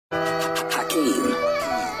game.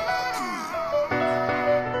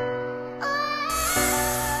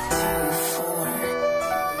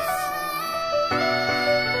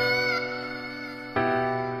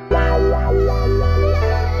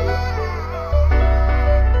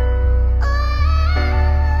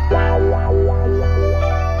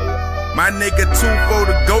 My nigga 2 for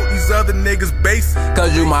the GOAT, these other niggas basic.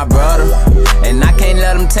 Cause you my brother, and I can't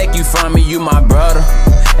let them take you from me, you my brother.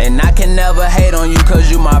 And I can never hate on you cause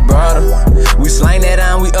you my brother. We slang that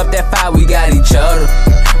on, we up that fire, we got each other.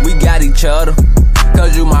 We got each other,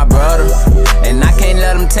 cause you my brother. And I can't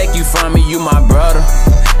let them take you from me, you my brother.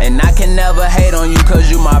 And I can never hate on you cause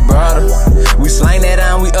you my brother. We slang that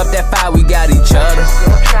on, we up that fire, we got each other.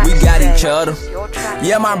 We got each other.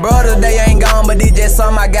 Yeah, my brother, they ain't gone, but it's just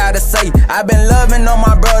something I gotta say. I been loving on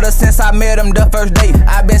my brother since I met him the first day.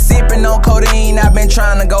 I been sipping on codeine, I been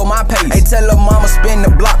trying to go my pace. Hey, tell her mama spin the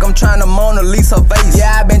block, I'm trying to Mona Lisa face.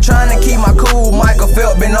 Yeah, I been trying to keep my cool, Michael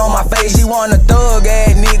Phelps been on my face. She want a thug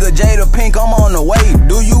ass nigga, Jada Pink, I'm on the way.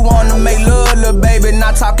 Do you wanna make love, little baby,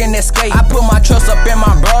 not talking that skate. I put my trust up in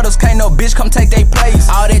my brothers, can't no bitch come take they place.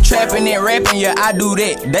 All that trapping and rapping, yeah, I do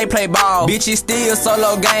that, they play ball. Bitch, it's still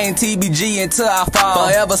solo gang, TBG until I fall.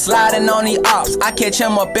 Forever sliding on the ops, I catch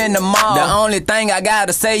him up in the mall. The only thing I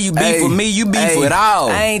gotta say, you beef with me, you beef with all.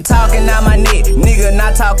 I ain't talking out my neck, nigga,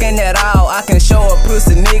 not talking at all. I can show a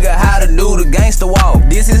pussy nigga how to do the gangster walk.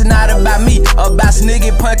 This is not about me, about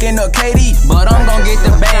Sniggy punking up KD. But I'm gon' get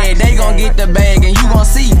the bag, they gon' get the bag, and you gon'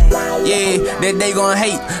 see, yeah, that they gon'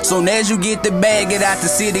 hate. Soon as you get the bag, get out the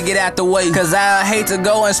city, get out the way. Cause I hate to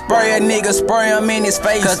go and spray a nigga, spray him in his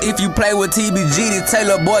face. Cause if you play with TBG, the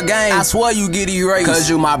Taylor Boy Gang, I swear you get erased. Cause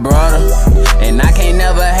you my brother, and I can't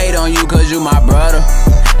never hate on you cause you my brother.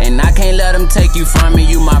 And I can't let them take you from me,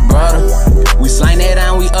 you my brother. We slang that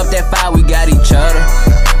on, we up that fire, we got each other.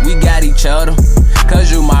 We got each other,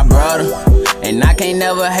 cause you my brother. And I can't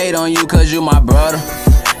never hate on you cause you my brother.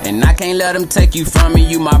 And I can't let them take you from me,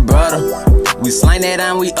 you my brother. We slang that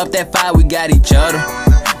on, we up that fire, we got each other.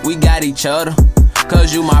 We got each other,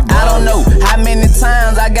 cause you my brother. I don't know how many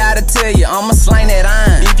times I gotta tell you, I'ma slang that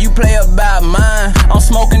iron. If you play about mine, I'm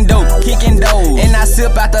smoking dope, kicking dope, and I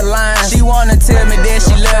sip out the line. She wanna tell me that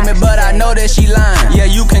she love me, but I know that she lying. Yeah,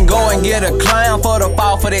 you can go and get a clown for the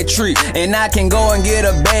fall for that trick, and I can go and get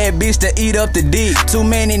a bad bitch to eat up the dick. Too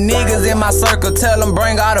many niggas in my circle, tell them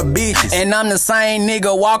bring all the bitches. And I'm the same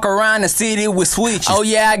nigga, walk around the city with switches. Oh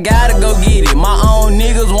yeah, I gotta go get it, my own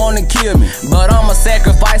niggas wanna kill me, but I'ma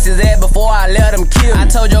sacrifice his ass before I let him kill me. I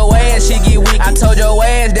told your ass she get wicked, I told your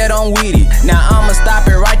ass that I'm with it. Now I'ma stop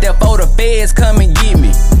it right there before the feds come and get me.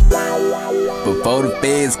 Before the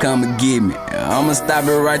feds come and get me, I'ma stop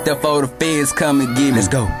it right there before the feds come and get me. Let's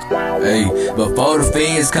go. Hey, before the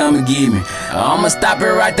feds come and get me, I'ma stop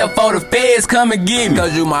it right there before the feds come and get me.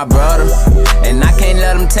 Cause you my brother, and I can't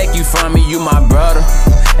let them take you from me, you my brother.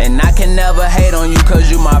 And I can never hate on you cause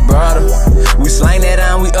you my brother. We slang that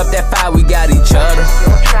on, we up that fire, we got each other.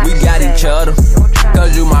 We got each other,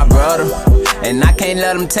 cause you my brother. And I can't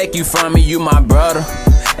let them take you from me, you my brother.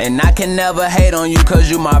 And I can never hate on you cause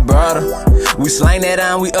you my brother. We slang that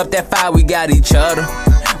on, we up that fire, we got each other.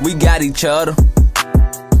 We got each other.